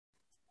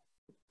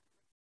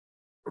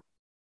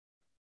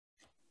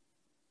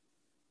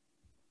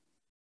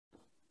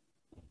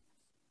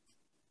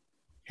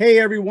Hey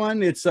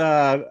everyone, it's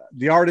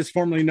the artist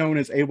formerly known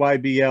as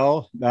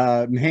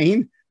AYBL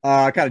Maine.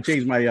 I kind of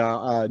changed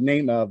my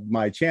name of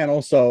my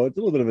channel, so it's a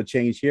little bit of a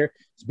change here.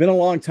 It's been a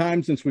long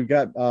time since we've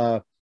got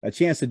a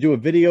chance to do a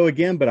video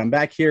again, but I'm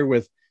back here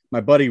with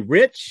my buddy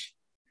Rich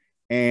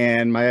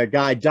and my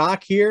guy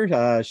Doc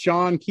here,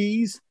 Sean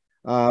Keys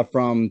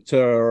from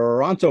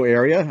Toronto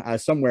area,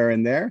 somewhere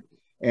in there.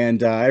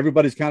 And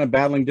everybody's kind of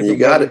battling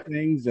different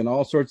things and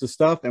all sorts of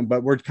stuff.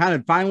 But we're kind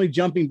of finally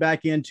jumping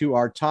back into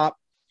our top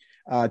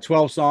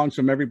 12 songs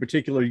from every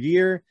particular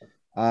year.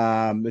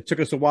 It took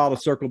us a while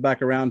to circle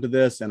back around to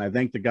this, and I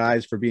thank the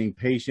guys for being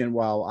patient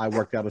while I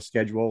worked out a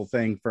schedule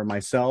thing for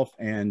myself.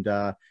 And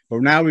but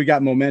now we've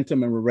got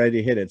momentum and we're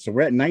ready to hit it. So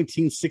we're at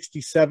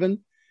 1967.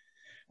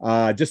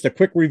 Just a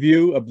quick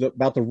review of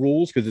about the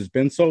rules, because it's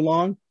been so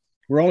long.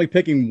 We're only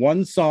picking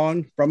one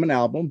song from an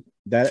album.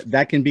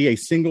 That can be a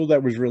single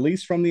that was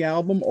released from the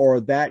album,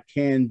 or that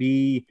can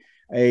be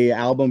a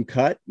album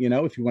cut. You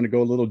know, if you want to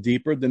go a little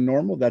deeper than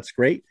normal, that's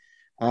great.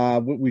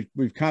 What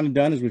we've kind of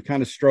done is we've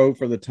kind of strove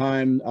for the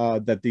time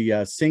that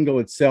the single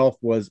itself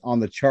was on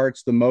the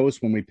charts the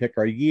most when we pick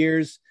our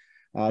years.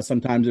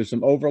 Sometimes there's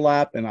some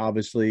overlap, and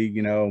obviously,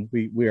 you know,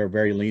 we are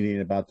very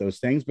lenient about those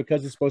things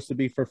because it's supposed to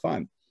be for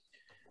fun.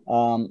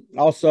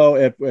 Also,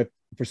 if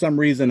for some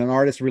reason an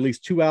artist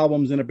released two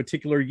albums in a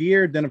particular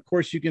year, then of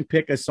course you can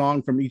pick a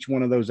song from each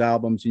one of those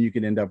albums, and you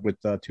can end up with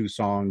two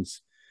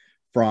songs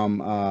from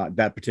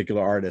that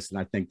particular artist.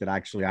 And I think that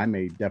actually I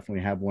may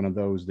definitely have one of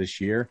those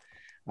this year.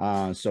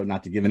 So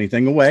not to give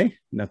anything away,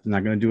 not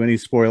going to do any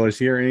spoilers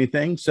here or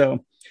anything.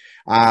 So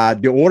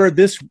the order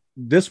this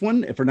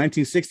one for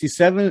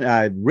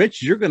 1967,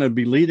 Rich, you're going to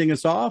be leading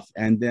us off,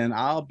 and then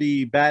I'll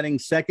be batting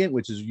second,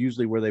 which is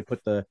usually where they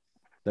put the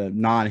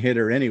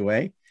non-hitter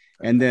anyway.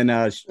 And then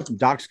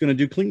Doc's going to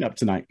do cleanup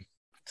tonight.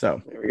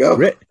 So there we go.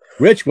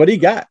 Rich, what do you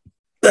got?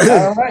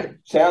 All right.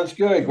 Sounds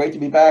good. Great to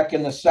be back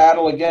in the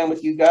saddle again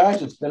with you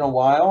guys. It's been a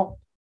while.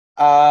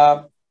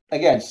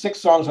 Again, 6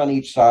 songs on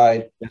each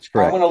side. That's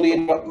correct. I'm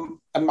going to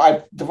lead.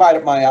 I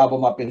divided my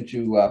album up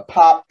into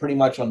pop pretty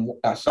much on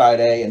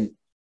side A and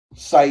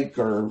psych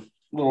or a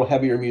little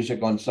heavier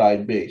music on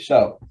side B.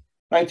 So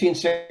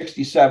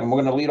 1967,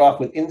 we're going to lead off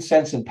with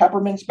Incense and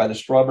Peppermints by the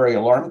Strawberry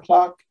Alarm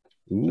Clock.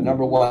 The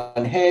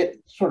 #1 hit,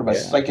 sort of a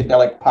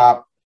psychedelic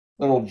pop,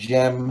 little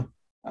gem,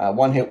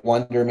 one-hit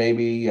wonder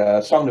maybe,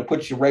 a song that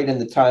puts you right in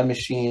the time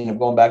machine of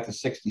going back to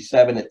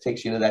 67. It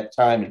takes you to that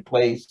time and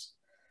place.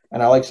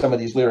 And I like some of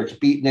these lyrics: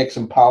 beatniks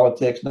and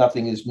politics,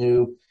 nothing is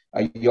new,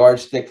 a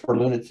yardstick for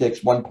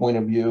lunatics, one point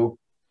of view.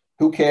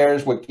 Who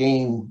cares what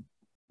game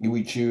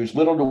we choose?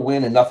 Little to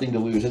win and nothing to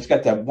lose. It's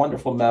got that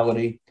wonderful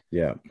melody.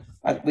 Yeah.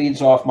 That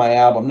leads off my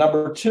album.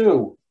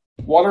 #2,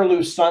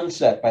 Waterloo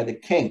Sunset by the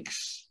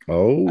Kinks.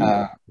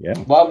 Oh, yeah.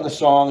 Love the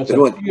song. It's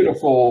a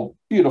beautiful,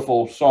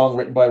 beautiful song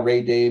written by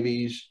Ray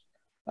Davies.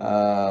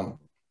 Paints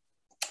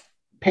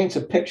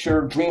a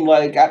picture,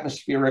 dreamlike,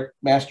 atmospheric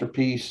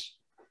masterpiece.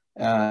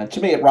 To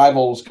me, it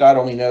rivals God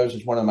Only Knows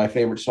as one of my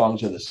favorite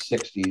songs of the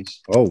 60s.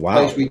 Oh, wow.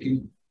 Place we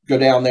can go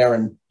down there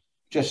and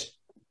just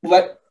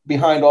let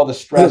behind all the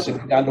stress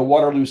and go down to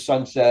Waterloo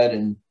Sunset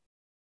and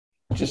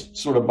just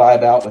sort of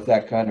vibe out with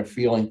that kind of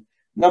feeling.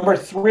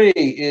 #3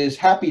 is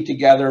Happy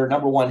Together,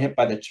 #1 hit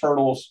by the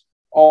Turtles.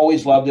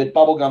 Always loved it.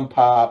 Bubblegum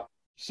pop,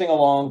 sing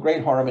along,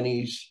 great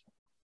harmonies.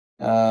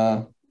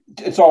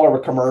 It's all over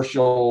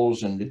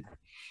commercials and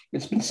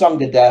it's been sung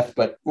to death.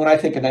 But when I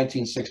think of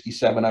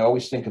 1967, I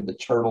always think of the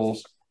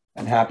Turtles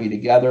and Happy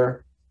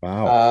Together.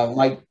 Wow.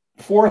 My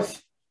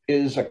 4th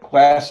is a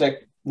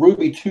classic,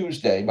 Ruby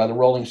Tuesday by the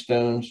Rolling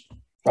Stones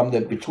from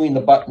the Between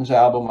the Buttons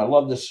album. I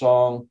love this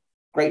song.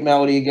 Great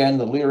melody again.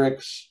 The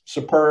lyrics,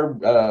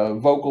 superb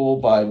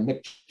vocal by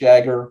Mick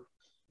Jagger,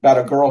 about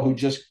a girl who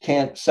just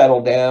can't settle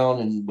down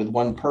and with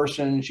one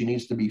person. She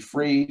needs to be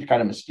free,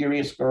 kind of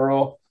mysterious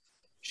girl.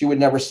 She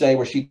would never say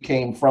where she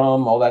came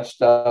from, all that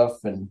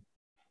stuff. And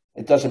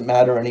it doesn't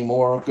matter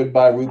anymore.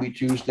 Goodbye, Ruby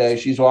Tuesday.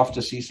 She's off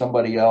to see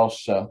somebody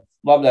else. So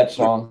love that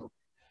song.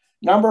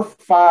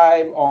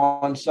 #5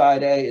 on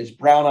side A is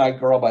Brown Eyed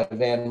Girl by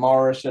Van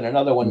Morrison,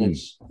 another one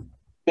that's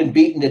been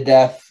beaten to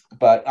death.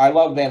 But I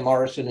love Van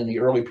Morrison in the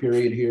early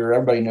period here.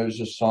 Everybody knows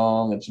this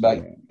song. It's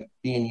about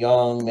being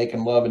young,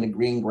 making love in the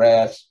green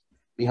grass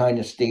behind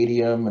the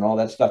stadium and all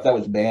that stuff. That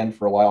was banned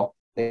for a while.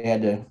 They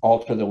had to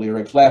alter the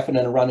lyrics. Laughing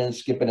and running,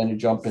 skipping and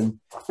jumping.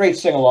 Great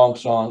sing-along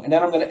song. And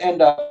then I'm going to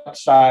end up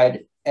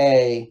side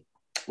A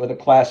with a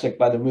classic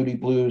by the Moody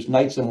Blues,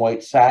 Nights in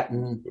White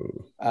Satin,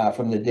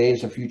 from the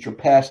Days of Future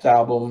Past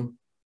album.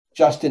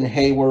 Justin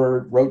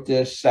Hayward wrote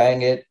this,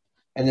 sang it.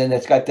 And then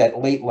it's got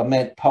that late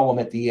lament poem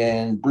at the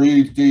end,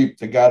 breathe deep,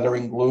 the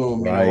gathering gloom,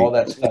 you know, all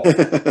that stuff.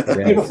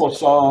 Beautiful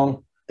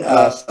song,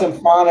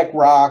 symphonic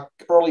rock,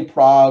 early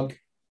prog,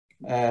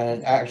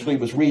 and actually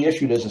was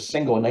reissued as a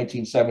single in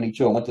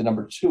 1972. It went to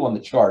 #2 on the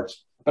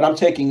charts. But I'm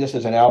taking this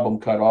as an album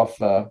cut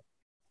off of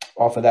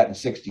that in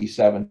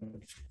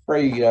 67.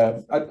 Very,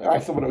 I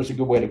thought it was a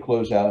good way to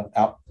close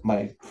out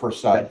my first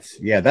side.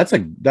 That's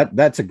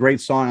a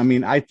great song. I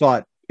mean, I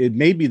thought it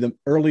may be the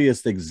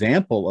earliest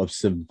example of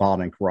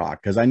symphonic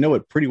rock, because I know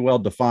it pretty well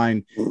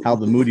defined how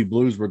the Moody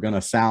Blues were going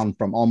to sound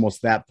from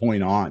almost that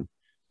point on.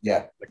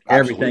 Yeah, like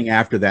everything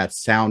after that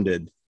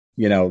sounded,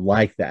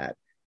 like that.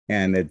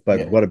 And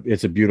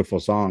it's a beautiful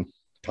song,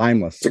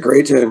 timeless. It's a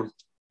great tune.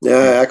 Yeah,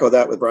 I echo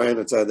that with Brian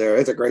had said there.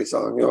 It's a great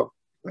song,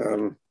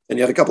 and you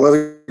had a couple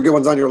other good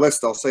ones on your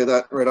list. I'll say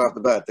that right off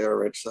the bat there,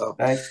 Rich. So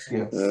thank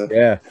you.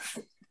 Yeah.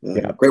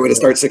 Great way to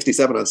start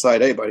 67 on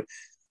side A, buddy.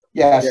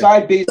 Yeah,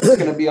 side B is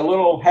going to be a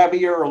little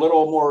heavier, a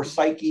little more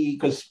psyche,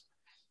 because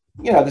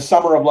the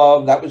Summer of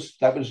Love, that was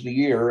the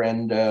year,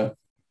 and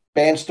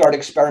bands start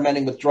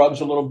experimenting with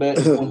drugs a little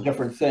bit, doing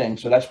different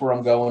things. So that's where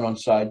I'm going on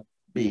side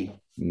B.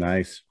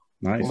 Nice.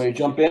 Want me to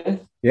jump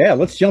in? Yeah,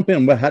 let's jump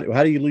in. How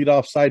do you lead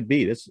off side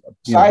B?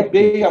 Side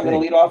B, I'm going to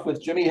lead off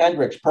with Jimi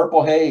Hendrix,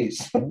 Purple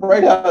Haze,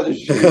 right out of the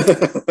chute.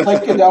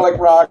 Psychedelic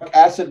rock,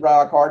 acid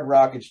rock, hard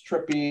rock. It's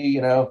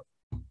trippy,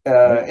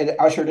 it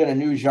ushered in a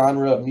new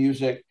genre of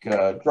music.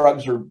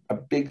 Drugs are a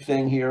big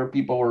thing here.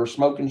 People are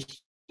smoking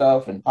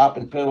stuff and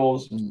popping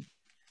pills, and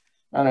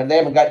I don't know, they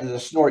haven't gotten to the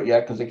snort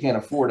yet because they can't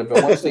afford it.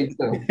 But once they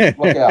do,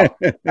 look out.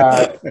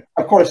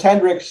 Of course,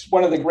 Hendrix,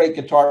 one of the great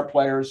guitar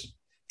players.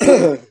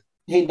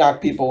 He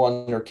knocked people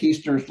on their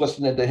keisters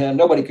listening to him.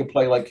 Nobody could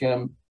play like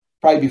him,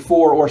 probably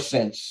before or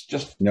since.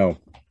 Just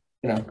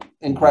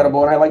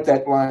incredible. And I like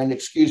that line,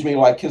 "Excuse me,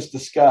 while I kiss the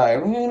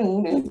sky."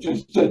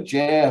 Just a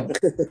jam.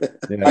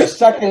 My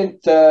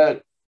second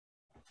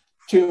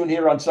tune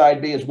here on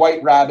side B is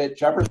White Rabbit,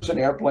 Jefferson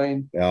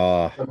Airplane.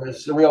 From the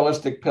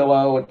Surrealistic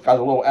Pillow. It's got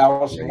a little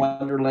Alice in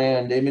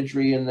Wonderland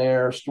imagery in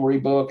there,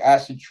 storybook,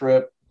 acid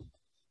trip,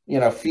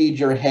 feed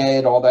your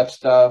head, all that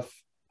stuff,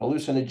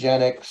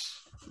 hallucinogenics.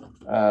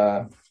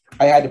 I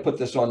had to put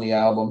this on the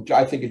album.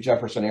 I think of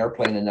Jefferson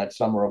Airplane in that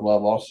Summer of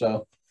Love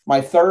also. My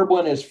third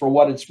one is For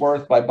What It's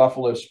Worth by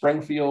Buffalo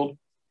Springfield,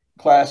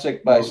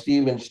 classic by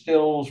Stephen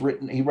Stills.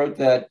 He wrote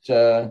that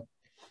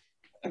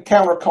a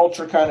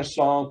counterculture kind of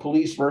song,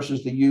 police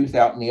versus the youth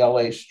out in the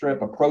LA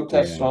Strip, a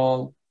protest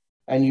song.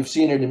 And you've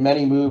seen it in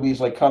many movies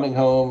like Coming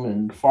Home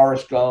and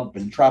Forrest Gump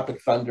and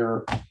Tropic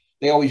Thunder.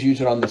 They always use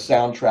it on the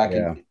soundtrack.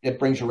 Yeah. It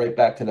brings you right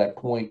back to that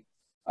point.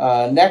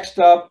 Next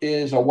up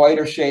is A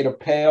Whiter Shade of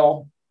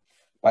Pale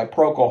by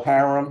Procol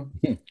Harum.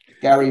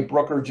 Gary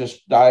Brooker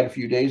just died a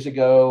few days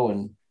ago,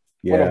 and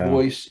what a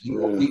voice.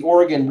 The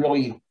organ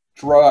really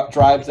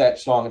drives that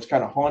song. It's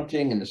kind of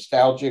haunting and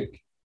nostalgic.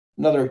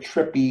 Another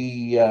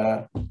trippy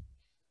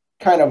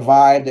kind of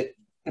vibe that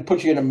it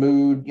puts you in a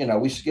mood.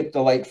 We skipped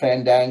the late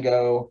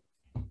fandango,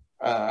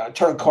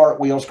 turned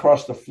cartwheels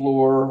across the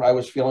floor. I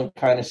was feeling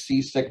kind of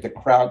seasick. The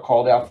crowd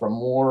called out for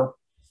more.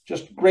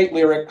 Just great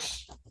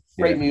lyrics.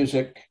 Great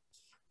music.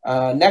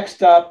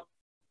 Next up,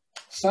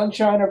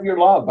 Sunshine of Your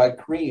Love by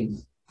Cream.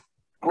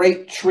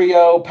 Great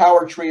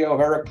power trio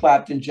of Eric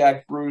Clapton,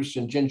 Jack Bruce,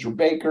 and Ginger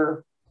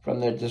Baker from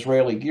the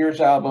Disraeli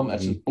Gears album.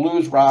 That's a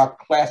blues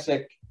rock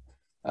classic,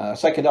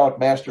 psychedelic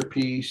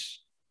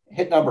masterpiece.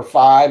 Hit number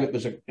 5. It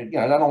was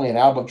not only an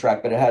album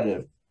track, but it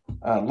had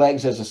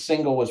legs as a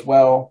single as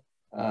well.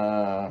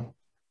 I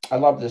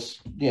love this,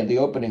 the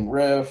opening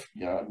riff,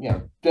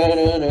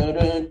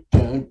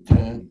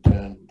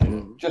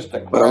 just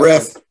a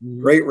riff,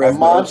 great riff,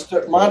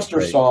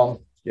 monster song.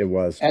 It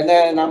was. And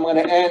then I'm going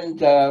to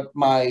end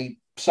my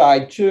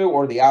side 2,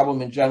 or the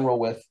album in general,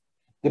 with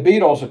the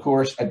Beatles, of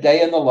course, A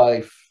Day in the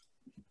Life.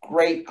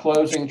 Great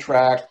closing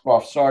track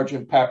off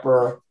Sgt.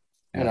 Pepper.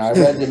 I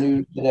read the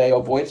news today.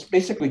 Oh boy, it's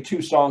basically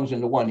 2 songs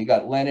into one. You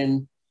got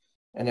Lennon,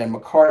 and then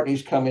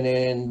McCartney's coming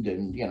in,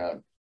 and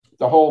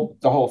the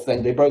whole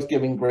thing. They both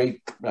giving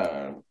great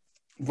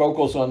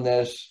vocals on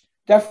this.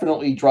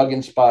 Definitely drug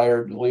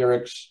inspired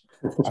lyrics.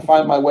 I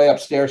find my way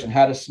upstairs and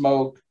had a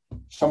smoke.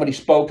 Somebody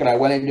spoke and I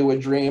went into a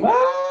dream.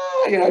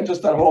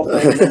 Just that whole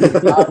thing.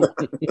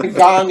 The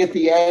gong at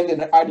the end,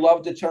 and I'd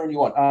love to turn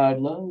you on. I'd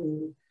love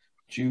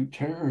to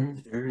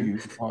turn you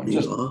on.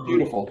 Just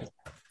beautiful.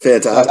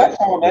 Fantastic. That's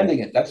how I'm ending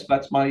it. That's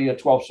my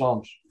 12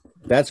 songs.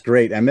 That's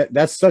great. I mean,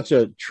 that's such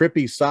a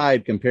trippy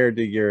side compared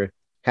to your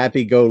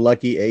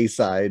happy-go-lucky A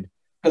side.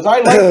 Because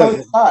I like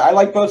both. I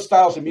like both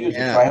styles of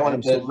music. So I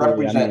wanted to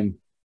represent.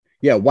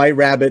 White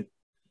Rabbit.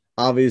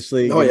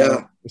 Obviously,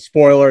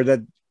 spoiler that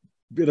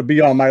it'll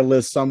be on my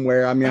list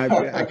somewhere. I mean,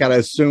 I kind of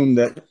assume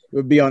that it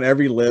would be on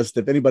every list.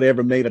 If anybody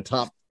ever made a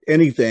top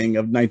anything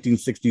of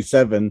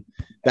 1967,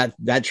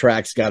 that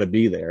track's got to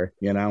be there.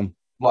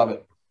 Love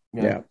it.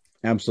 Yeah,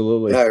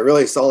 absolutely. Yeah,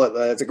 really solid.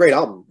 It's a great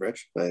album,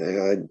 Rich.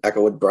 I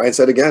echo what Brian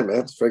said again,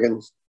 man. It's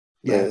friggin'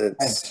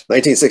 it's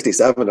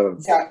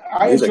 1967.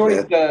 I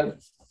enjoyed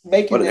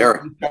making these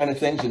kind of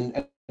things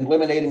and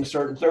eliminating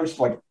certain. There's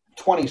like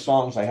 20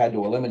 songs I had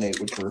to eliminate,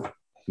 which were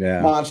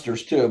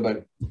monsters too,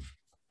 but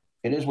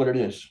it is what it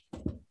is.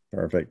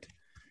 Perfect.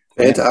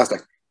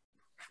 Fantastic.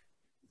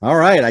 All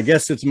right. I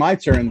guess it's my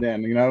turn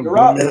then. You're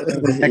up.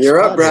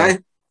 You're up,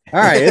 Brian.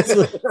 All right.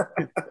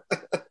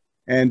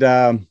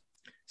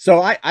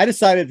 So I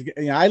decided,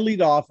 I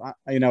lead off,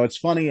 it's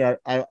funny.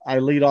 I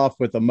lead off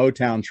with a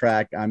Motown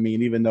track. I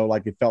mean, even though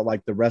it felt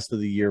like the rest of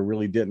the year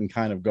really didn't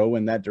kind of go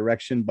in that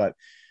direction, but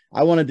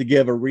I wanted to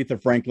give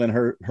Aretha Franklin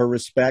her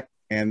respect,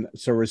 and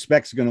so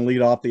Respect's going to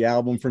lead off the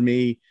album for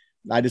me.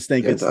 I just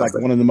think it's like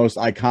one of the most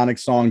iconic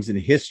songs in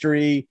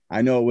history.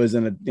 I know it was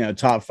in a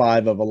top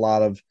 5 of a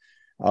lot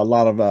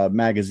of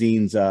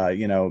magazines,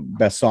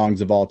 best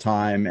songs of all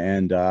time,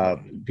 and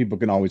people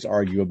can always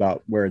argue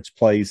about where it's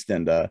placed,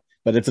 and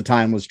but it's a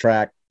timeless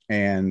track,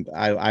 and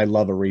I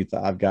love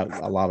Aretha. I've got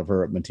a lot of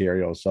her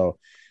material, so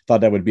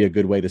thought that would be a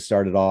good way to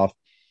start it off.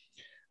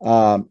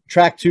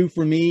 Track 2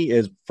 for me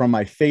is from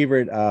my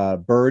favorite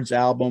Byrds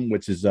album,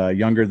 which is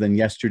Younger Than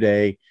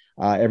Yesterday.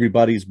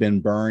 Everybody's Been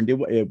Burned.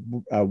 It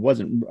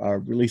wasn't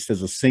released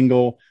as a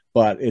single,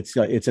 but it's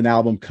an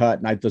album cut,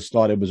 and I just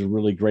thought it was a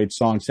really great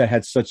song. So it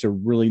had such a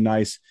really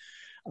nice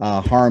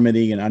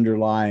harmony and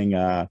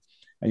underlying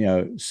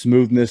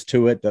smoothness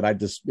to it that I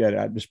just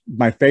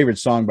my favorite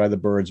song by the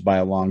Byrds by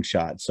a long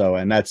shot. So,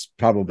 and that's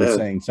probably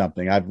saying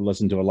something. I've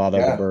listened to a lot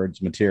of the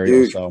Byrds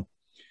material. Huge. So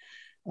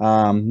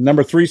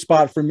number 3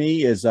 spot for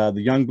me is the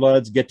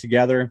Youngbloods, Get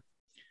Together.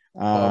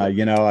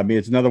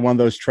 It's another one of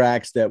those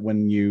tracks that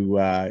when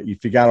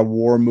if you got a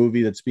war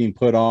movie that's being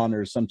put on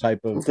or some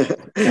type of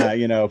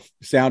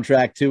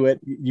soundtrack to it,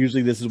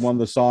 usually this is one of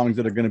the songs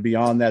that are going to be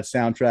on that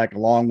soundtrack,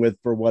 along with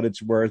For What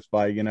It's Worth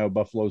by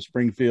Buffalo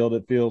Springfield,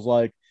 it feels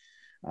like.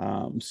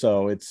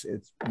 So it's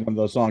one of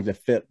those songs that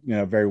fit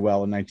very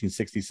well in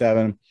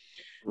 1967.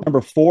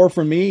 Number 4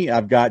 for me,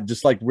 I've got,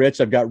 just like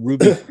Rich, I've got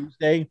Ruby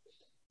Tuesday.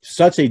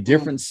 Such a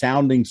different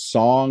sounding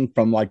song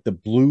from like the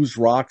blues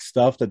rock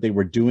stuff that they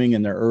were doing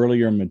in their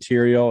earlier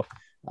material.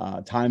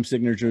 Time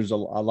signatures a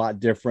lot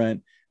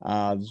different.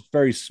 It's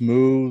very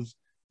smooth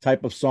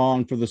type of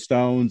song for the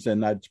Stones,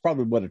 and that's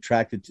probably what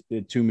attracted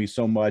it to me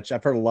so much.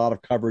 I've heard a lot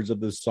of covers of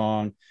this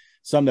song,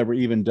 some that were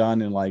even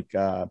done in like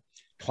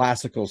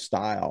classical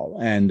style,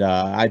 and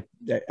I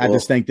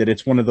just think that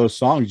it's one of those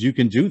songs you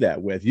can do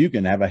that with. You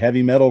can have a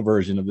heavy metal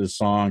version of this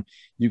song,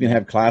 you can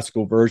have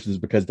classical versions,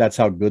 because that's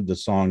how good the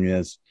song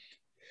is.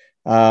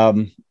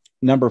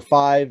 Number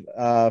 5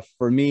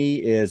 for me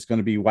is going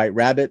to be White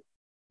Rabbit.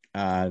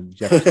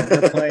 Jefferson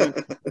Airplane.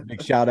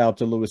 Big shout out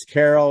to Lewis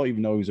Carroll,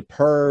 even though he was a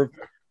perv.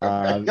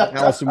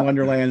 Alice in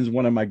Wonderland is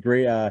one of my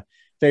great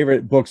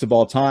favorite books of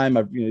all time.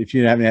 If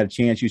you haven't had a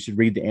chance, you should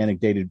read the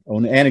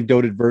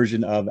anecdoted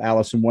version of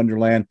Alice in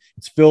Wonderland.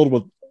 It's filled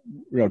with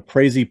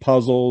crazy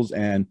puzzles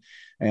and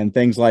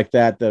things like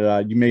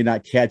that you may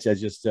not catch as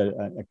just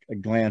a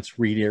glance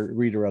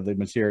reader of the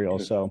material.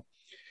 So,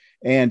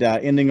 and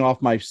ending off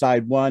my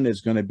side 1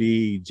 is going to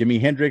be Jimi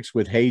Hendrix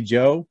with Hey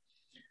Joe.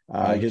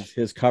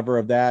 His cover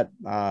of that,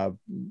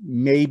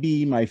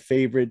 maybe my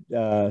favorite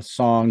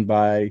song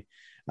by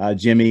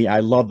Jimmy.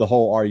 I love the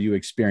whole Are You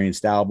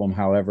Experienced album,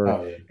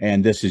 however,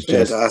 and this is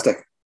just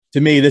fantastic.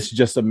 To me, this is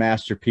just a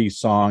masterpiece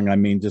song. I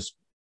mean, just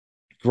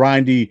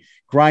grindy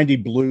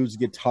blues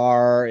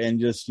guitar, and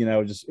just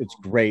it's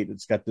great.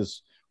 It's got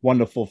this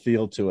wonderful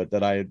feel to it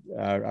that I'm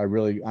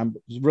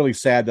really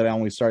sad that I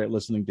only started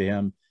listening to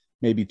him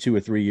maybe 2 or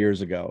 3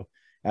 years ago.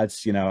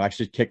 That's I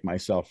should kick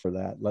myself for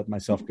that. Let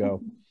myself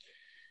go.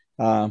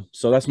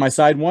 So that's my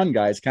side 1,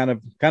 guys. Kind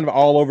of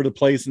all over the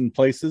place in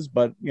places,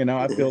 but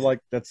I feel like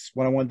that's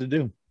what I wanted to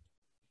do.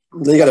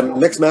 You got a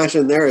mix match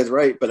in there, is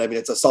right, but I mean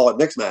it's a solid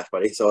mix match,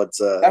 buddy. So it's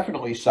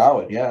definitely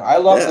solid. Yeah, I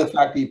love the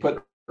fact that you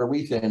put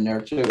Aretha in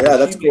there too. Yeah,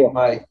 that's cool.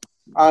 My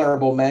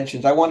honorable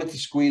mentions. I wanted to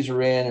squeeze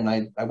her in,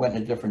 and I went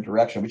in a different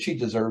direction, but she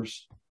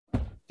deserves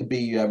to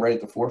be right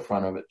at the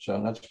forefront of it.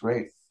 So that's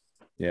great.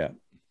 Yeah,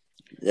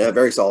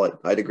 very solid.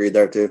 I'd agree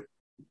there too.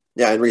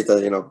 Yeah, and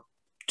Aretha,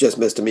 just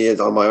missed to me.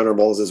 It's on my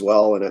honorables as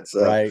well, and it's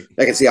right.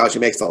 I can see how she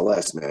makes the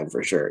list, man,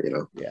 for sure.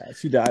 Yeah,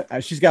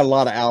 she's got a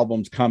lot of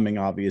albums coming.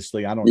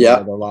 Obviously, I don't know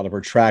whether a lot of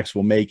her tracks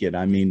will make it.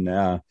 I mean,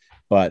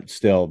 but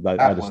still,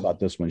 I just thought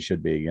this one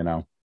should be.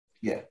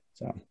 Yeah.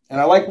 So,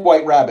 and I like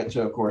White Rabbit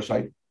too, of course.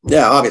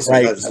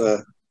 Obviously,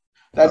 right.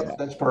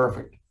 That's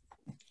perfect.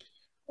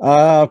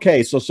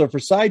 Okay, so for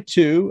side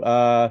 2,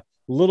 a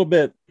little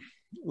bit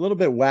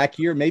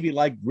wackier, maybe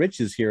like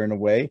Rich's here in a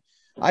way.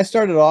 I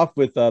started off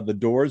with the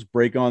Doors'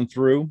 Break On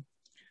Through,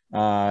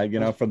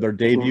 from their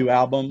debut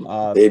album.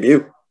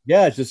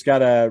 Yeah, it's just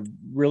got a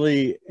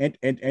really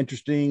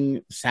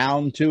interesting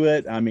sound to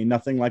it. I mean,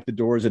 nothing like the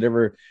Doors had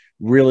ever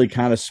really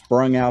kind of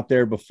sprung out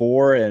there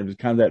before. And it was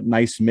kind of that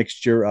nice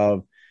mixture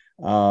of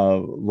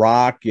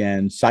rock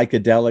and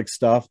psychedelic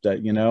stuff that,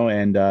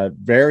 and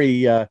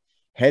very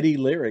heady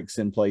lyrics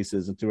in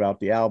places and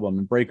throughout the album.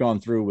 And Break On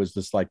Through was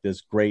just like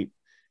this great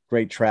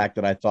track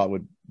that I thought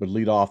would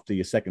lead off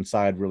the second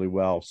side really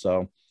well.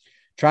 So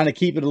trying to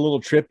keep it a little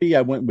trippy,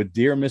 I went with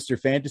Dear Mr.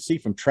 Fantasy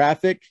from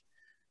Traffic.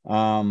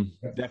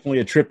 Definitely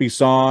a trippy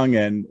song,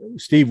 and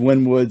Steve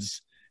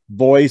Winwood's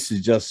voice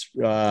is just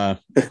trippy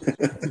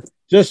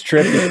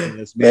in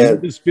this, man.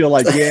 You just feel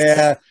like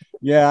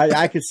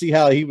I could see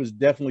how he was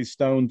definitely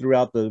stoned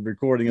throughout the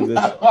recording of this.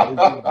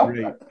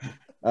 Great.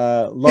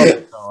 Love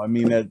it though. I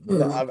mean,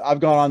 I've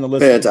gone on the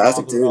list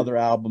of other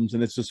albums,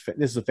 and this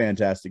is a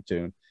fantastic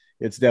tune.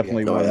 It's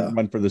definitely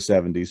one for the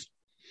 70s.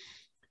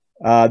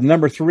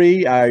 Number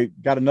 3, I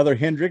got another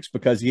Hendrix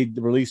because he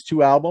released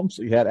 2 albums.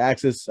 He had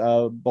Axis,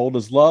 Bold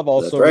as Love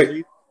also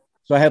released.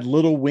 So I had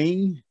Little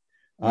Wing.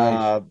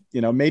 Nice.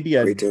 Maybe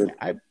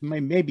I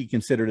may be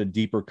considered a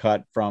deeper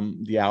cut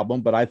from the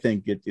album, but I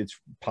think it's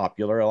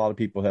popular. A lot of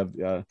people have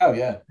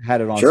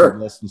had it on some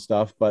lists and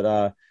stuff,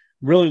 but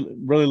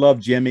really love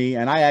Jimmy.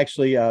 And I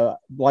actually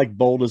like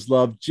Bold as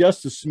Love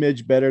just a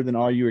smidge better than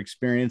All You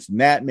Experience.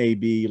 And that may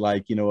be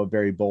like, a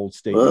very bold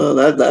statement. Well,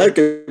 that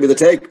could be the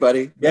take,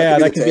 buddy.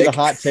 That could be the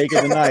hot take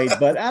of the night,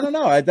 but I don't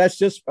know. That's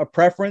just a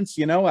preference.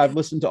 I've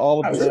listened to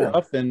all of his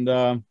stuff,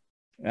 and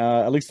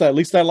at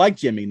least I like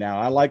Jimmy now.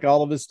 I like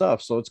all of his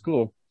stuff, so it's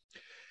cool.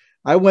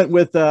 I went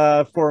with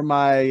for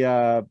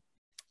my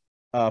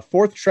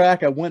 4th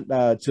track, I went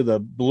to the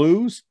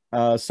blues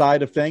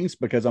side of things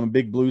because I'm a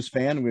big blues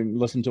fan. We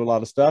listen to a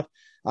lot of stuff.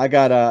 I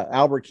got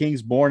Albert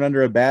King's Born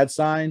Under a Bad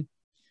Sign.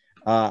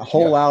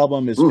 Whole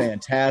album is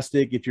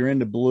fantastic. If you're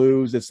into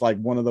blues, it's like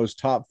one of those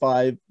top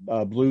 5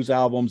 blues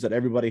albums that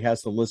everybody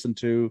has to listen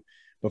to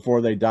before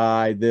they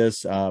die.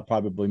 This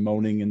probably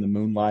Moaning in the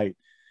Moonlight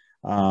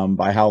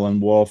by Howlin'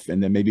 Wolf,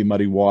 and then maybe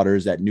Muddy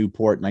Waters at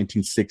Newport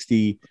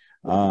 1960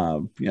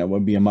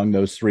 would be among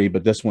those 3,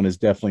 but this one is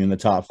definitely in the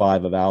top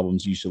 5 of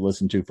albums you should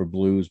listen to for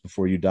blues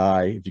before you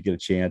die if you get a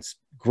chance.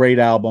 Great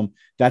album.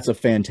 That's a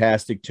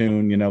fantastic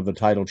tune, the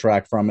title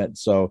track from it,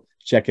 so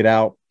check it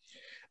out.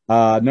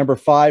 Number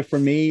 5 for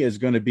me is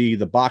going to be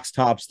the Box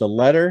Tops, The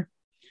Letter.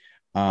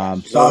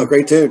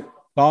 Great tune.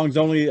 Song's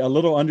only a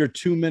little under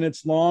 2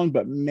 minutes long,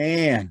 but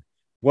man,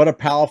 what a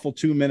powerful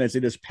 2 minutes. They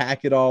just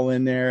pack it all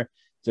in there.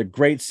 It's a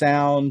great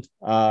sound.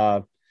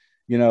 The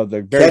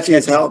very catchy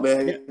as hell,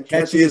 man.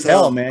 Catchy as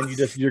hell, man.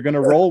 You're going to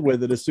roll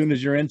with it. As soon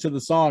as you're into the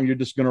song, you're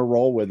just going to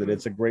roll with it.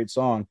 It's a great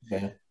song.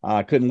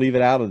 Couldn't leave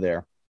it out of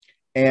there.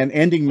 And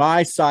ending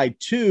my side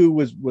 2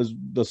 was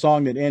the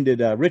song that ended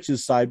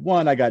Rich's side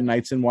 1. I got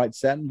Nights in White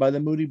Satin by the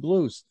Moody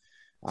Blues.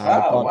 I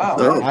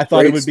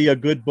thought it would be a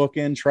good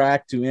bookend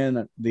track to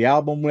end the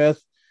album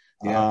with.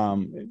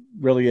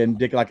 Really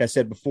indicative, like I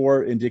said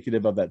before,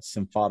 indicative of that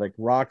symphonic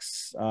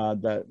rocks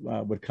that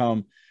would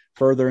come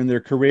further in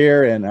their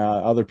career, and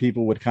other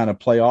people would kind of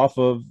play off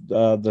of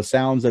the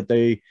sounds that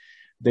they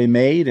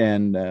made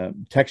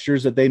and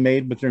textures that they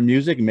made with their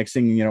music.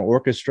 Mixing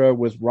orchestra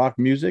with rock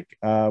music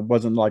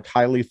wasn't like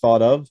highly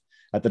thought of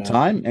at the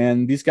time,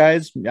 and these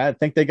guys, I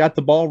think they got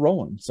the ball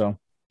rolling. So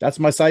that's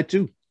my side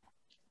 2.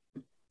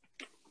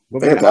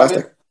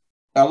 Fantastic.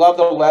 I love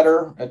The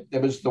Letter.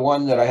 It was the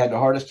one that I had the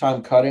hardest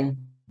time cutting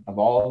of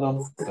all of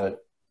them,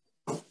 but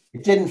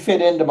it didn't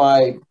fit into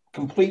my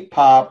complete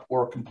pop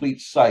or complete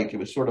psych. It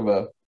was sort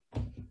of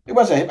it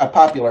was a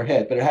popular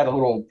hit, but it had a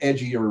little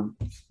edgier,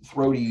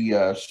 throaty,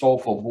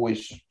 soulful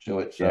voice to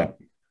it. So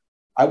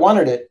I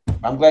wanted it.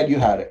 I'm glad you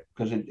had it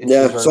because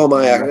so am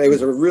I. It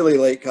was a really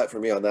late cut for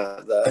me on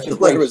that. The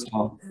Letter was,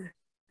 to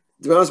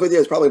be honest with you,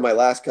 it's probably my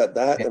last cut.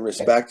 That and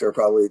Respect are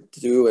probably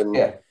 2,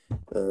 and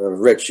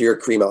Rich, your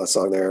Cream Out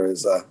song there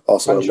is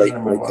also a late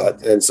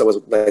cut, and so was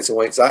Nights in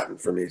White Satin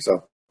for me.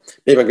 So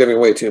maybe I'm giving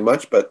away too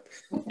much, but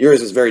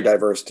yours is very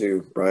diverse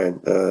too,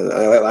 Brian.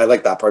 I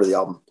like that part of the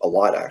album a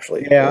lot,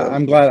 actually. Yeah,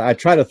 I'm glad. I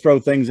try to throw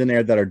things in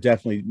there that are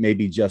definitely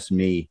maybe just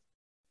me,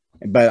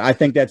 but I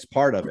think that's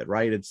part of it,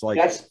 right? It's like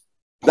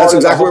that's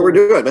exactly what we're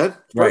doing, man.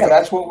 Right. Yeah,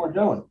 that's what we're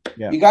doing.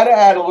 Yeah. You got to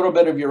add a little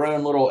bit of your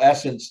own little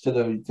essence to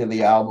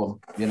the album.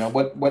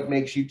 What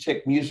makes you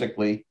tick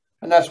musically,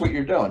 and that's what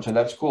you're doing. So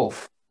that's cool.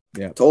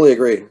 Yeah, totally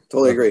agree.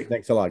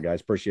 Thanks a lot, guys.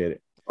 Appreciate it.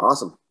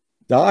 Awesome.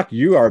 Doc,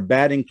 you are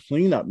batting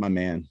cleanup, my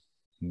man.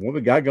 What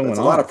we got going on?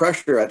 A lot of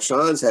pressure at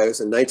Sean's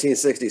house in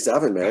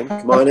 1967, man.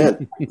 Come on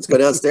in. Let's go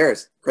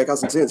downstairs. Crank out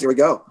some tunes. Here we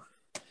go.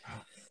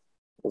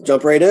 We'll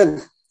jump right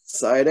in.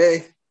 Side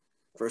A.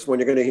 First one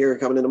you're going to hear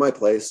coming into my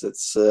place.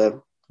 It's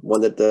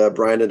one that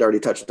Brian had already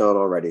touched on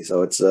already.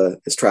 So it's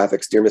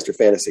Traffic's Dear Mr.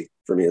 Fantasy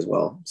for me as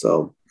well.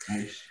 So,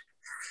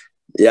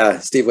 yeah,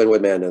 Steve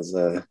Winwood, man, is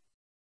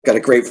got a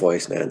great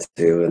voice, man,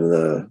 too,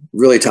 and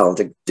really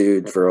talented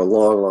dude for a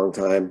long, long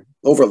time.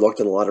 Overlooked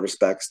in a lot of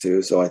respects,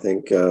 too. So I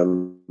think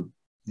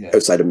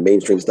outside of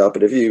mainstream stuff,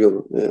 but if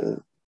you,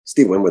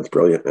 Steve Winwood's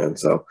brilliant, man.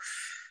 So,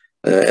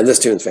 and this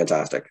tune's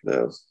fantastic.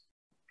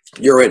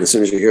 You're right. As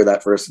soon as you hear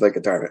that first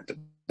guitar,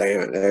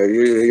 damn it,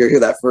 you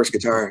hear that first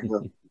guitar,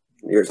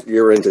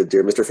 you're into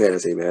Dear Mr.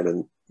 Fantasy, man,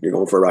 and you're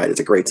going for a ride. It's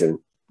a great tune.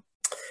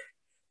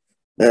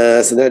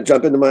 So then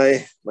jump into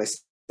my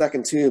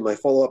second tune, my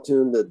follow-up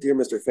tune, the Dear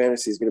Mr.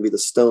 Fantasy is going to be the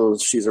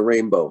Stones, She's a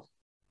Rainbow.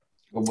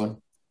 Good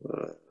one.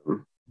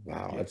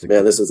 Wow, that's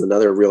man, this is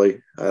another really,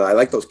 I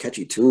like those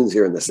catchy tunes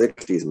here in the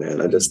 60s,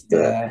 man. I just,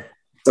 some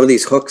of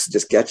these hooks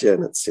just get you,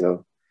 and it's,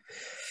 the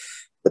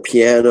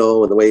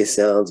piano and the way it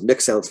sounds,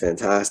 mix sounds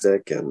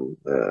fantastic, and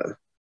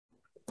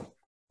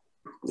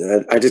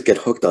I just get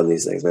hooked on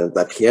these things, man.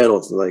 That piano,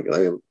 it's like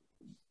on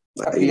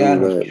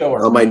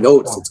my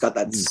notes, it's got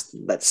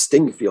that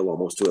sting feel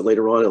almost to it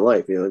later on in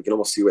life. You can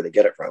almost see where they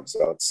get it from.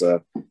 So it's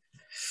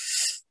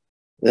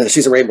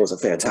She's a Rainbow is a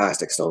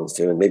fantastic Stones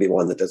too, and maybe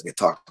one that doesn't get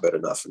talked about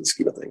enough in the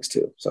scheme of things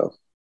too. So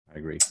I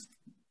agree.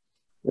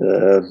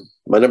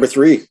 My number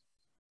 3,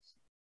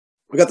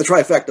 We got the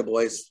trifecta,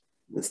 boys.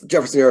 It's the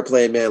Jefferson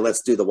Airplane, man.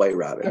 Let's do the White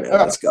Rabbit, man.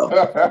 Let's go.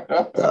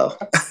 So.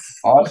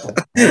 Awesome.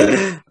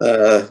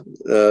 I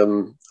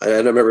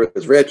don't remember if it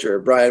was Rich or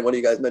Brian. One of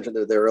you guys mentioned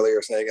it there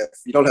earlier, saying if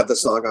you don't have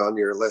this song on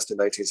your list in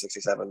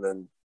 1967,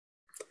 then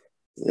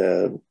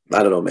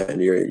I don't know, man.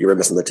 You were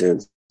missing the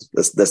tunes.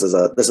 This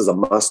is a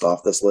must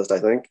off this list, I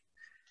think.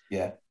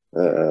 Yeah.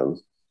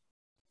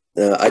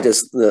 I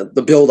just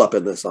the build up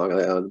in this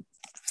song.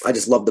 I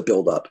just love the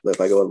build up.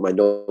 If I go with my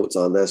notes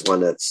on this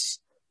one, it's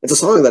a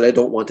song that I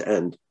don't want to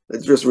end.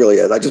 It just really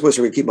is. I just wish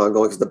we would keep on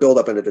going because the build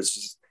up in it is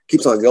just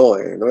keeps on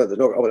going. I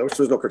wish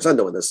there was no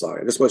crescendo in this song.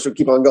 I just wish we would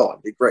keep on going.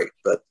 It'd be great.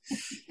 But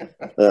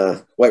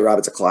White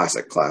Rabbit's a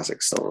classic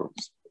song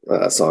from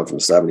the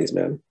 70s,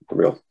 man. A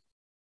real,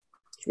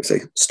 we say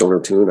stoner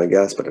tune, I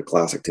guess, but a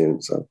classic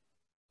tune. So,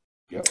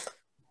 yep.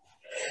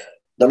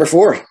 Number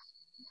 4,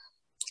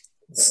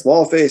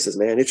 Small Faces,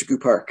 man. Itchy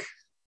Park.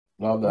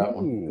 Love that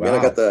one. Ooh, wow. Man,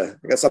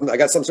 I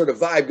got some sort of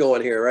vibe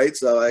going here, right?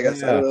 So I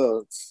guess I don't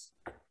know.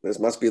 This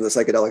must be the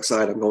psychedelic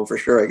side. I'm going for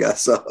sure, I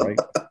guess. So, right.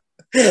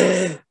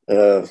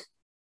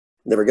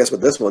 Never guess what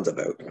this one's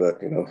about,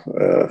 but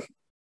that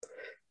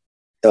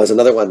was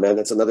another one, man.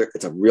 It's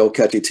a real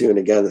catchy tune.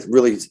 Again, it's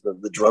really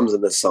the drums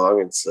in this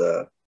song. It's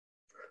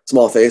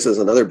Small Faces,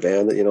 another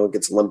band that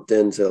gets lumped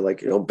into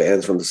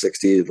bands from the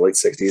 '60s, late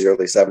 '60s,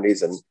 early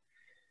 '70s, and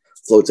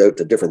floats out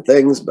to different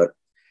things. But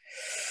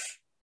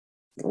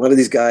a lot of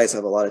these guys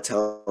have a lot of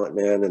talent,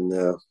 man, and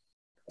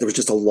there was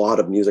just a lot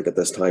of music at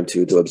this time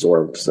too to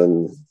absorb.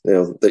 And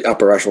the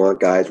upper echelon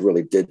guys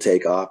really did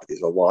take off.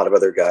 There's a lot of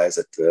other guys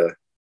that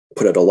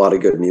put out a lot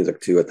of good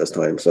music too at this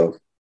time. So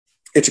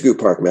Itchy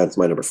Park, man, it's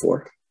my number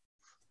 4.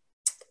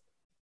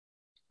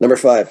 Number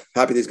 5,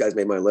 happy these guys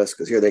made my list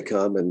because here they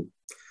come. And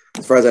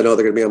as far as I know,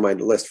 they're going to be on my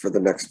list for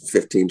the next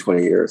 15,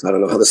 20 years. I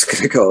don't know how this is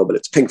going to go, but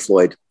it's Pink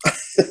Floyd.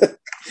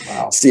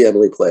 Wow. See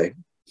Emily Play.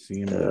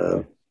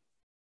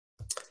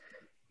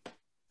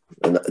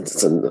 And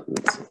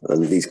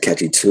these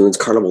catchy tunes,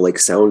 Carnival Lake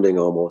sounding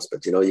almost,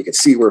 but you can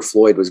see where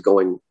Floyd was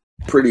going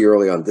pretty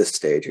early on this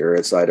stage here,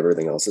 aside of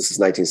everything else. This is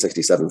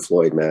 1967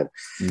 Floyd, man.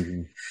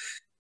 Mm-hmm.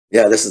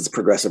 Yeah, this is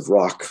progressive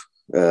rock,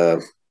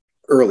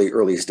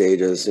 early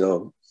stages,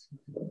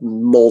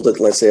 molded,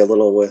 let's say, a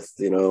little with,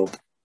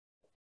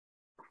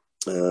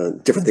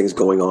 different things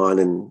going on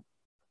in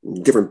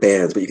different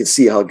bands, but you can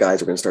see how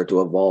guys are going to start to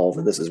evolve.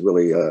 And this is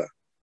really a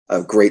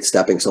great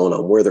stepping stone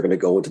on where they're going to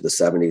go into the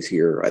 70s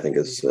here. I think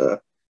is a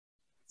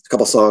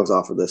couple songs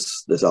off of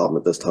this album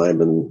at this time,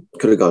 and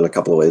could have gone a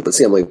couple of ways, but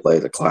See Emily Play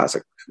is a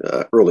classic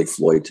early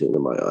Floyd tune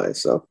in my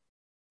eyes. So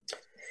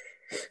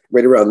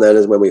right around then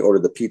is when we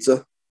ordered the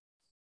pizza.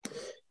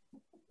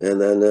 And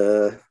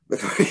then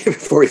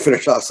before we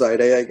finish off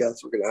side A, I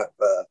guess we're going to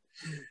have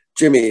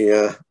Jimmy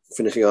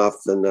finishing off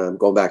and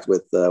going back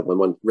with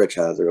one Rich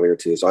has earlier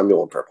too. So I'm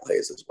doing Purple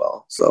Haze as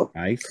well. So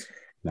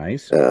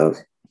nice.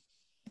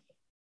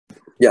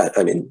 Yeah,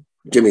 I mean,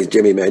 Jimmy's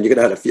Jimmy, man. You could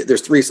have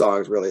there's 3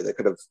 songs really that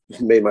could have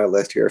made my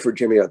list here for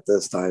Jimmy at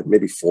this time,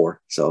 maybe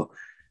 4. So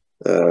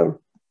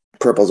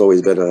Purple's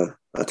always been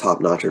a top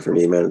notcher for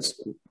me, man. It's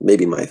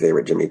maybe my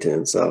favorite Jimmy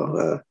tune.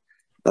 So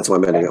that's why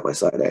I'm ending up my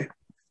side A.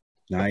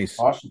 Nice.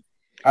 Awesome.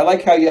 I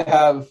like how you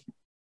have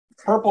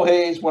Purple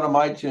Haze, one of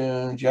my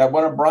tunes. You have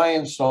one of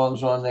Brian's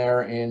songs on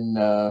there in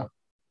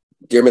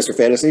Dear Mr.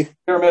 Fantasy.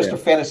 Dear Mr.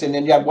 Fantasy. And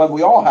then you have one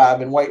we all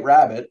have in White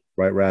Rabbit.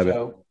 White Rabbit.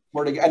 So,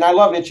 and I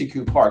love Itchy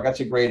Park. That's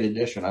a great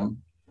addition.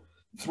 I'm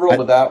thrilled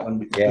with that one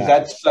because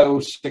that's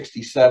so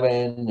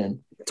 67 and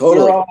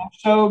totally you're all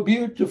so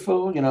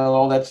beautiful,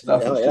 all that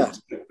stuff.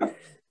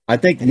 I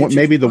think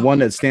maybe the one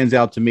that stands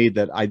out to me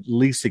that I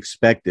least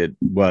expected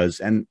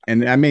was, and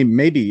I mean,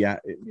 maybe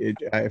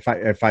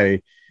if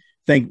I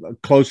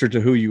think closer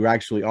to who you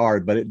actually are,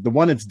 but the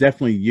one that's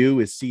definitely you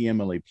is See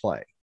Emily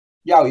Play.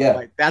 Yeah,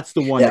 Like, that's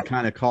the one that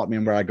kind of caught me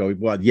where I go,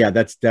 well, yeah,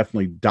 that's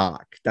definitely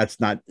Doc. That's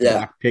not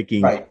Doc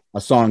picking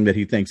a song that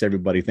he thinks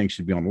everybody thinks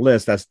should be on the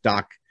list. That's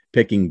Doc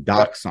picking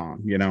Doc's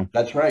song,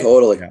 That's right.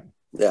 Totally.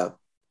 Yeah.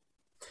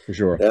 For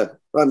sure. Yeah.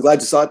 Well, I'm glad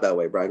you saw it that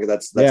way, Brian,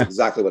 because that's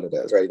exactly what it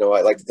is, right? I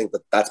like to think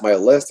that that's my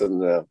list,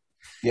 and I'm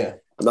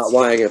not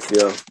lying if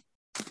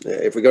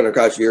we go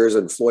across years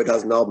and Floyd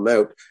has an album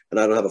out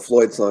and I don't have a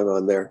Floyd song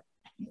on there,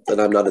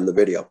 then I'm not in the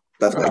video.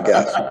 That's my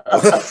guess.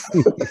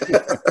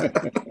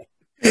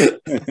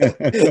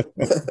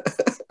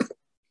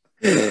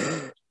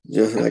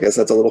 I guess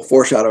that's a little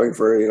foreshadowing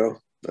for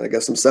I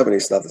guess some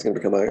 70s stuff that's going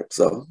to come out.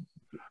 So,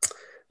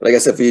 but I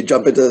guess if we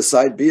jump into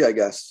side B, I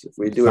guess if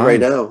we do it right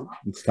now,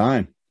 it's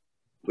time.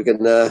 We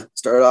can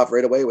start off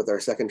right away with our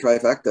second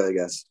trifecta. I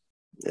guess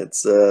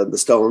it's the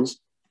Stones.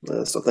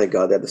 So thank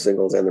God they had the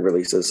singles and the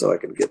releases, so I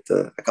can get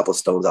a couple of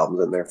Stones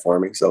albums in there for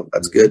me. So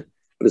that's good.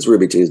 But it's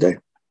Ruby Tuesday.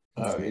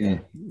 Oh yeah,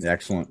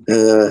 excellent.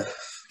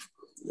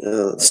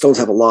 Stones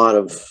have a lot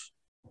of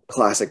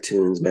classic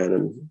tunes, man,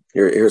 and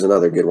here's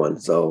another good one.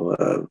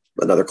 So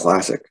another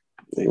classic.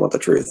 You Want the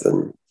Truth,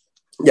 and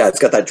it's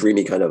got that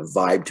dreamy kind of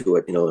vibe to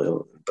it,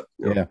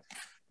 But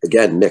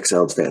again, Mick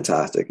sounds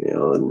fantastic,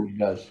 and he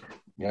does.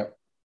 Yep.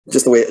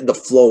 just the way the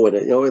flow in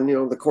it,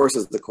 and the chorus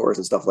is the chorus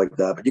and stuff like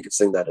that. But you could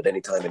sing that at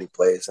any time, any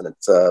place. And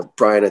it's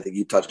Brian, I think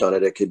you touched on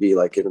it. It could be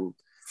like in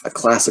a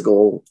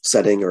classical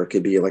setting, or it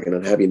could be like in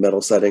a heavy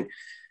metal setting.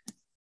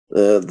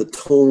 The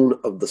tone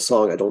of the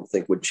song, I don't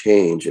think would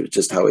change. It's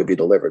just how it'd be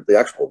delivered. The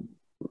actual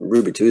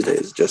Ruby Tuesday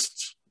is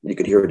just, you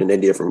could hear it in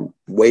any different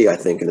way, I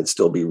think, and it'd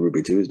still be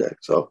Ruby Tuesday.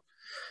 So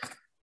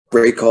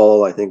great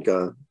call, I think,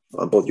 on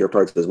both your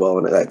parts as well.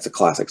 And it's a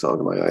classic song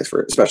in my eyes,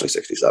 for especially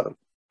 67.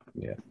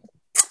 Yeah.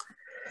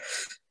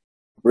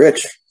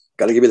 Rich,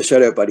 got to give you the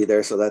shout out, buddy,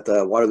 there. So that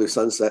Waterloo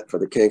Sunset for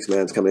the Kinks,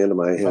 man, is coming into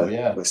my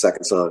my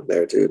second song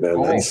there too, man.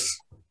 Cool. That's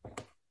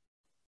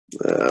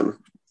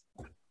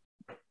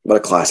what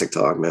a classic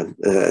song, man.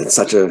 It's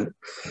such a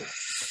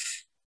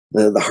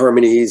the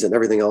harmonies and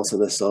everything else in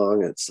this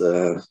song. It's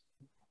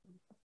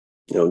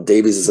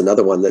Davies is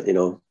another one that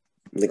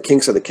the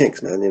Kinks are the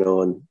Kinks, man.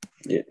 And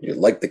you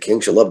like the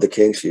Kinks, you love the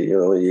Kinks.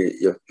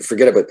 You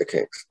forget about the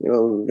Kinks.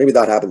 Maybe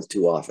that happens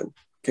too often.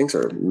 Kinks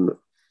are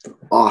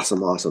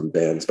awesome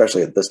band,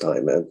 especially at this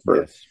time, man.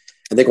 Yes.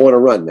 And they can want to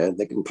run, man.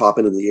 They can pop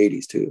into the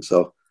 80s too.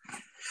 So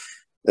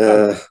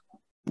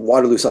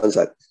Waterloo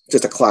Sunset,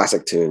 just a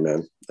classic tune,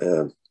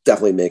 man.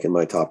 Definitely making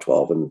my top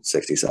 12 in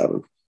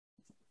 67.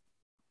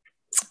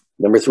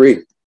 Number 3,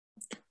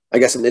 I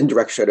guess an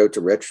indirect shout out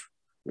to Rich,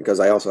 because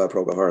I also have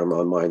Procol Harum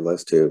on my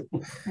list too.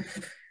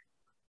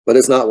 But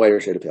it's not Whiter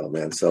Shade of Pale,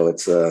 man. So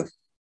it's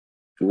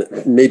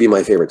maybe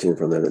my favorite tune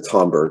from them. It's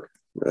Hamburg.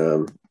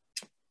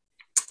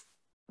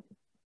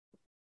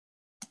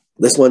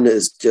 This one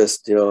is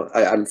just,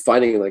 I'm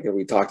finding, like,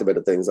 we talked about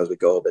the things as we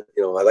go, but,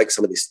 I like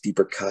some of these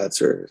deeper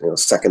cuts, or,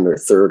 second or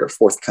third or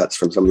fourth cuts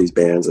from some of these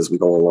bands as we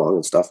go along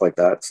and stuff like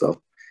that.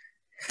 So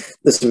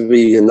this would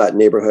be in that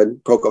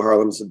neighborhood. Procol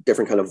Harum's a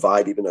different kind of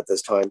vibe even at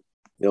this time.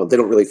 They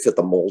don't really fit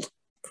the mold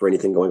for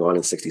anything going on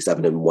in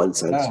 67 in one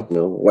sense.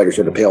 No. Whiter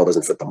Shade of Pale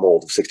doesn't fit the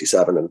mold of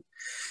 67. And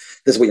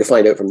this is what you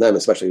find out from them,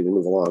 especially as you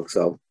move along.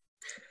 So,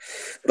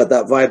 but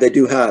that vibe they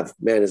do have,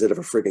 man, is it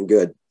ever freaking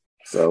good.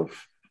 So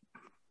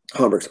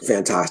Hamburg's a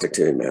fantastic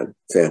tune, man.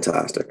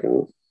 Fantastic.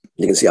 And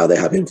you can see how they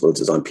have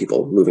influences on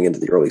people moving into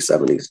the early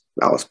 70s.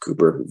 Alice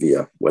Cooper,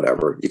 Via,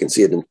 whatever. You can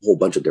see it in a whole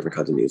bunch of different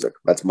kinds of music.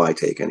 That's my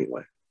take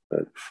anyway.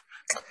 But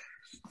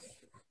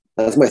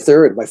that's my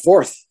third. My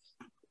fourth,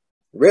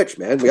 Rich,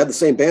 man. We had the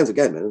same bands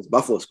again, man. It's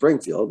Buffalo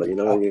Springfield, but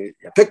you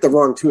picked the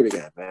wrong tune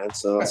again, man.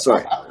 So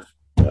sorry. I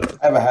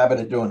have a habit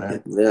of doing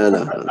that. Yeah,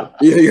 no.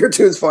 Your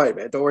tune's fine,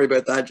 man. Don't worry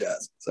about that,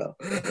 Jazz. So,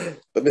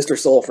 but Mr.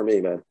 Soul for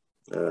me, man.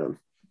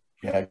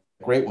 Yeah,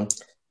 great one.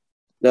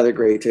 Another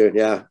great tune,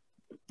 yeah.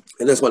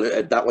 And this one,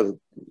 that one,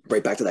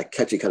 right back to that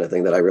catchy kind of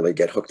thing that I really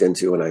get hooked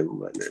into. And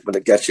when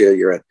it gets you,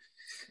 you're at,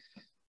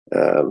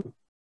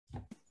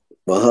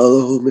 well,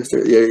 hello,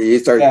 Mister. You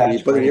start,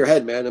 you put it in your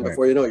head, man, and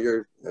before you know it,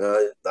 you're.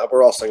 Now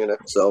we're all singing it.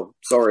 So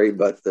sorry,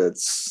 but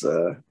it's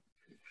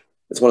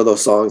one of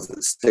those songs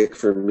that stick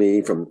for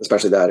me from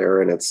especially that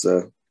era, and it's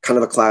kind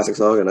of a classic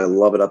song, and I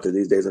love it up to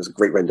these days. There's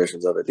great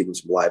renditions of it, even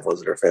some live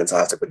ones that are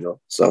fantastic. But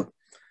so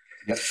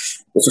yep.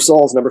 Mr.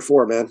 Saul's number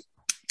 4, man.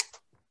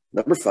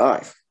 Number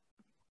 5.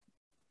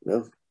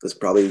 Let's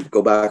probably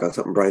go back on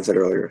something Brian said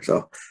earlier.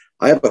 So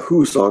I have a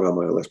Who song on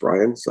my list,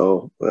 Brian.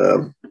 So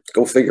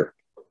go figure.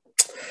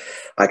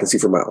 I Can See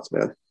for Miles,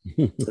 man.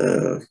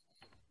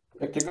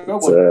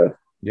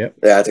 Yep.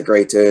 Yeah, it's a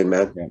great tune,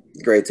 man. Yep.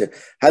 Great tune.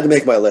 Had to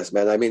make my list,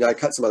 man. I mean, I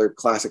cut some other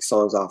classic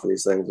songs off of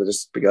these things, but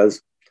just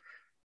because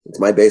it's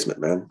my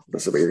basement, man.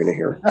 That's what you're going to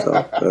hear.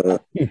 So,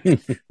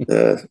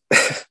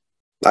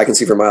 I Can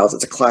See for Miles.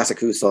 It's a classic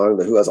Who song.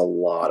 The Who has a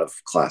lot of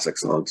classic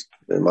songs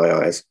in my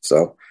eyes.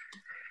 So,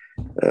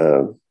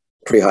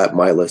 pretty high up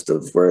my list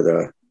of where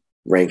the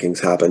rankings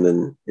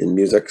happen in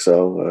music.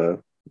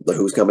 So, the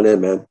Who's coming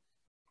in, man.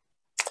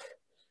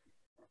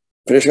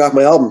 Finishing off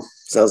my album.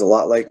 Sounds a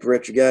lot like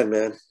Rich again,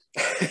 man.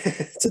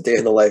 It's a day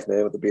in the life,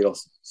 man, with the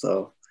Beatles.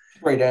 So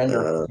great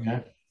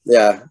ender.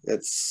 Yeah,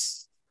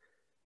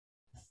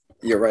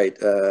 you're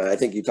right. I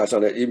think you touched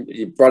on it.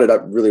 You brought it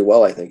up really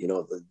well. I think,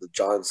 the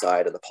John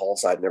side and the Paul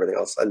side and everything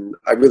else. And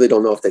I really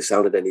don't know if they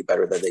sounded any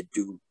better than they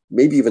do,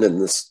 maybe even in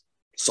this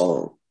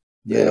song,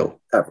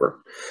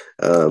 ever.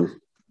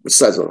 Which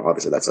says,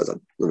 obviously that says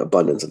an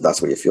abundance, and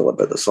that's what you feel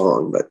about the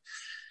song. But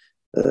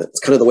it's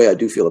kind of the way I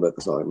do feel about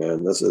the song,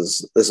 man. This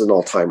is an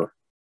all-timer.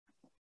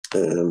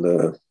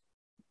 And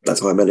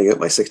that's why I'm ending up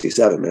my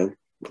 67, man,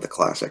 with a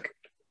classic.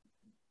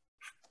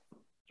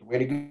 Way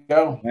to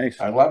go. Nice.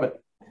 I love it.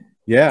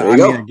 Yeah, I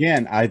mean,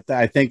 again, I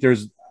think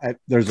there's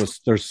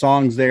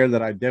songs there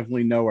that I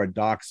definitely know are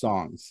Doc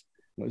songs.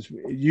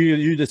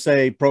 You just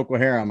say Procol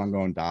Harum, I'm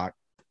going Doc,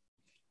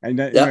 and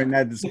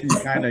that's you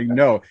kind of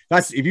know.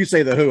 That's if you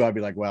say the Who, I'd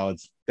be like, well,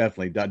 it's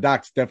definitely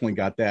Doc's definitely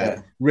got that.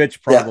 Yeah.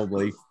 Rich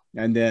probably,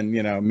 and then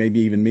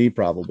maybe even me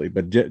probably,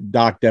 but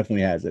Doc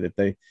definitely has it. If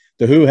the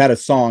Who had a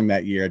song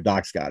that year,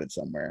 Doc's got it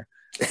somewhere.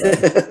 So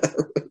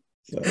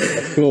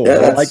that's cool. Yeah,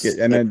 I like it.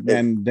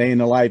 And Day in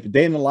the Life.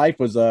 Day in the Life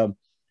was a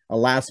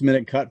last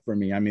minute cut for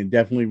me. I mean,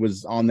 definitely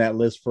was on that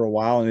list for a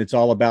while, and it's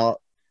all about,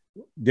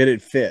 did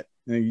it fit?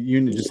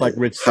 Just like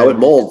Rich said, how it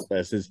molds.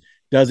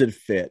 Does it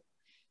fit?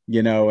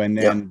 you know, and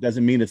it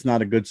doesn't mean it's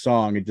not a good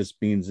song. It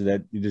just means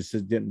that you just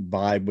didn't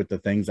vibe with the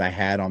things I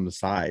had on the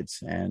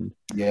sides. And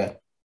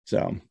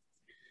so,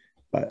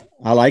 but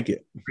I like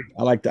it.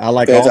 I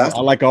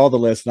like all the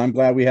lists. And I'm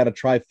glad we had a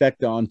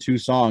trifecta on 2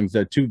 songs,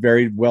 two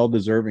very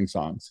well-deserving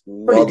songs.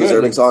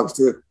 Well-deserving songs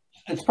too.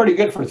 It's pretty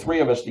good for 3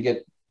 of us to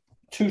get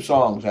 2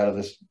 songs out of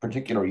this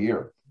particular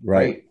year.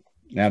 Right.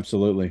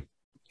 Absolutely.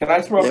 Can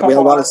I throw a couple? We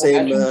have a lot of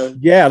same.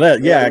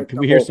 Can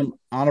we hear some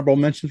honorable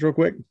mentions real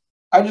quick?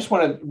 I just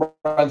want to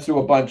run through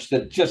a bunch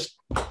that just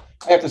I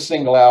have to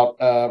single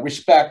out.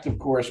 Respect, of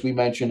course, we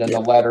mentioned in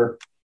the letter.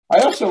 I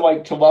also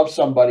like To Love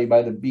Somebody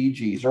by the Bee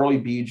Gees, early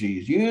Bee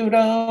Gees. You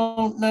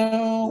don't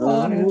know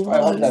what is. I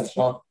love that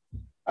song.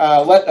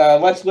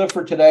 Let's Live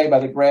for Today by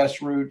the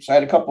Grassroots. I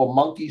had a couple of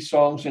Monkey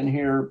songs in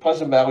here.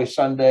 Pleasant Valley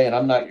Sunday and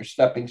I'm Not Your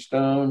Stepping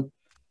Stone.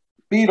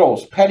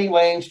 Beatles, Penny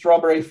Lane,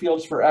 Strawberry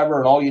Fields Forever,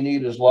 and All You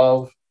Need Is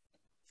Love.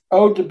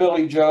 Ode to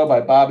Billy Joe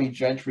by Bobby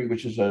Gentry,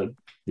 which is a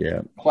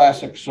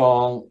classic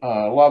song.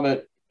 Love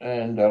it.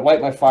 And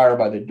Light My Fire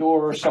by The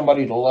Doors.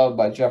 Somebody to Love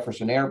by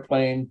Jefferson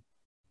Airplane.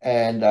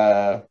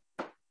 And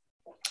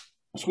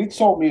Sweet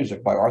Soul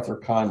Music by Arthur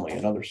Conley,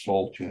 another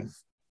soul tune.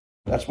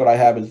 That's what I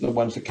have as the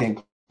ones that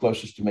came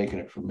closest to making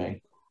it for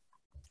me.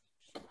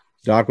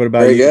 Doc, what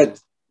about you?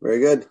 Very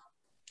good.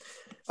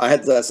 I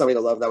had Somebody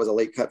to Love. That was a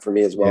late cut for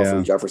me as well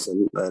from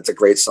Jefferson. It's a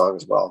great song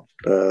as well.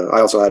 I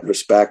also had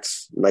Respect,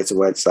 Nights in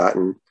White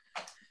Satin.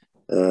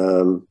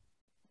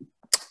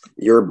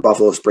 Your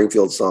Buffalo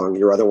Springfield song,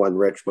 your other one,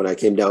 Rich, when I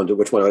came down to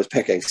which one I was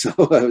picking. So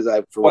I was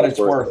for what it's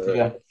worth,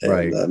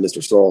 right.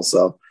 Mr. Soul.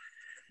 So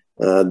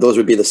those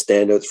would be the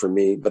standouts for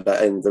me. But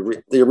and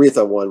the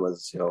Aretha one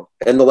was,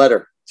 and the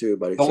letter too,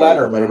 buddy. The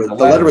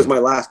letter was my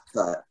last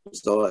cut,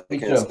 so I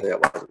can't say it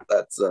wasn't.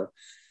 That's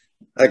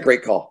a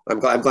great call. I'm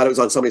glad it was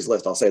on somebody's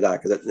list. I'll say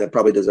that because it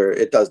probably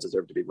does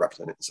deserve to be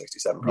represented in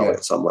 '67, probably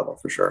at some level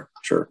for sure.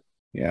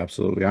 Yeah,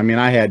 absolutely. I mean,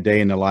 I had Day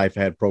in the Life,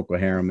 I had Procol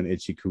Harum and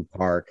Itchy Coo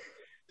Park.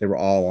 They were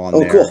all on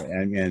there. Cool.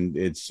 And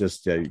it's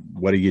just,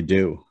 what do you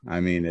do? I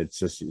mean,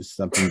 it's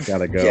something's got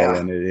to go,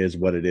 and it is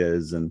what it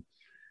is. And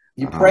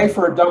you pray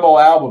for a double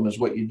album is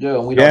what you do,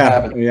 and we don't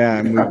have it. Yeah,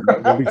 and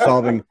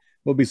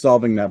we'll be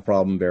solving that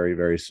problem very,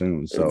 very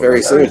soon. So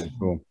very soon.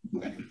 Cool.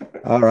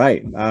 All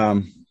right.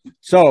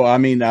 So I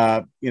mean,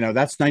 that's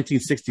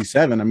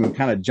 1967. I mean, we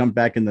kind of jumped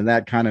back into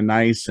that kind of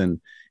nice,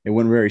 and it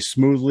went very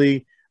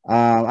smoothly.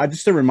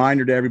 Just a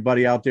reminder to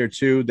everybody out there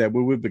too that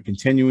we will be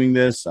continuing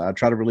this.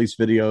 Try to release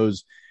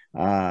videos,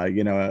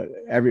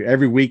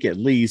 every week at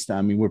least.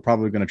 I mean, we're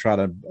probably going to try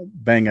to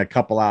bang a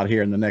couple out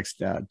here in the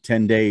next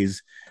 10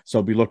 days. So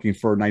I'll be looking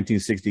for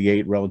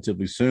 1968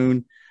 relatively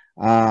soon.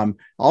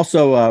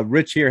 Also,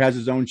 Rich here has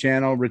his own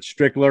channel, Rich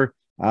Strickler.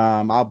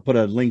 I'll put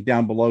a link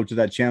down below to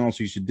that channel,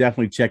 so you should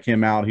definitely check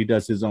him out. He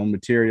does his own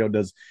material.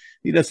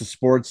 He does a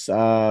sports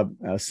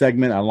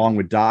segment along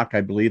with Doc.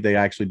 I believe they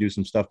actually do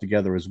some stuff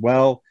together as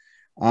well.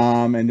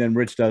 And then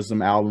Rich does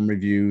some album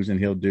reviews, and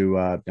he'll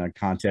do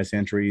contest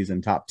entries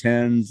and top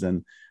 10s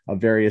and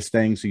various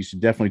things. So you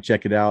should definitely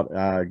check it out.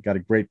 Got a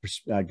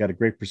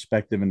great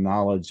perspective and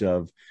knowledge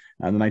of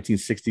the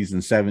 1960s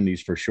and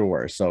 70s for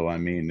sure. So I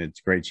mean, it's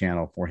a great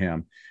channel for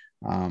him.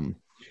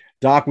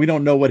 Doc, we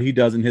don't know what he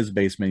does in his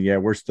basement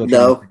yet. We're still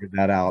trying to figure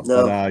that out.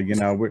 No.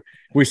 But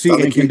we're seeing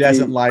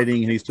incandescent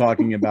lighting, and he's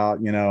talking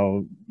about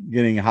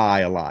getting high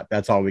a lot.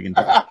 That's all we can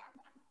do.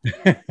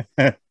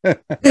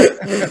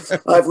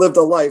 I've lived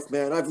a life,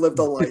 man. I've lived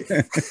a life.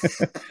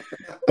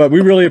 But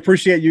we really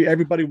appreciate you,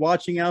 everybody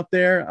watching out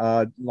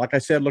there. Like I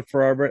said, look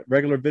for our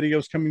regular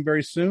videos coming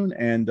very soon,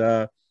 and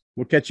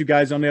we'll catch you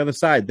guys on the other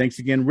side. Thanks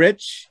again,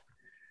 Rich.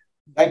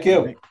 Thank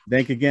you.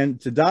 Thank again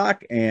to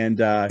Doc, and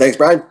thanks,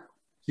 Brian.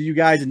 See you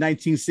guys in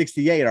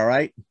 1968. All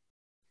right.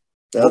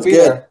 Sounds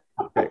good.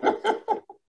 Okay.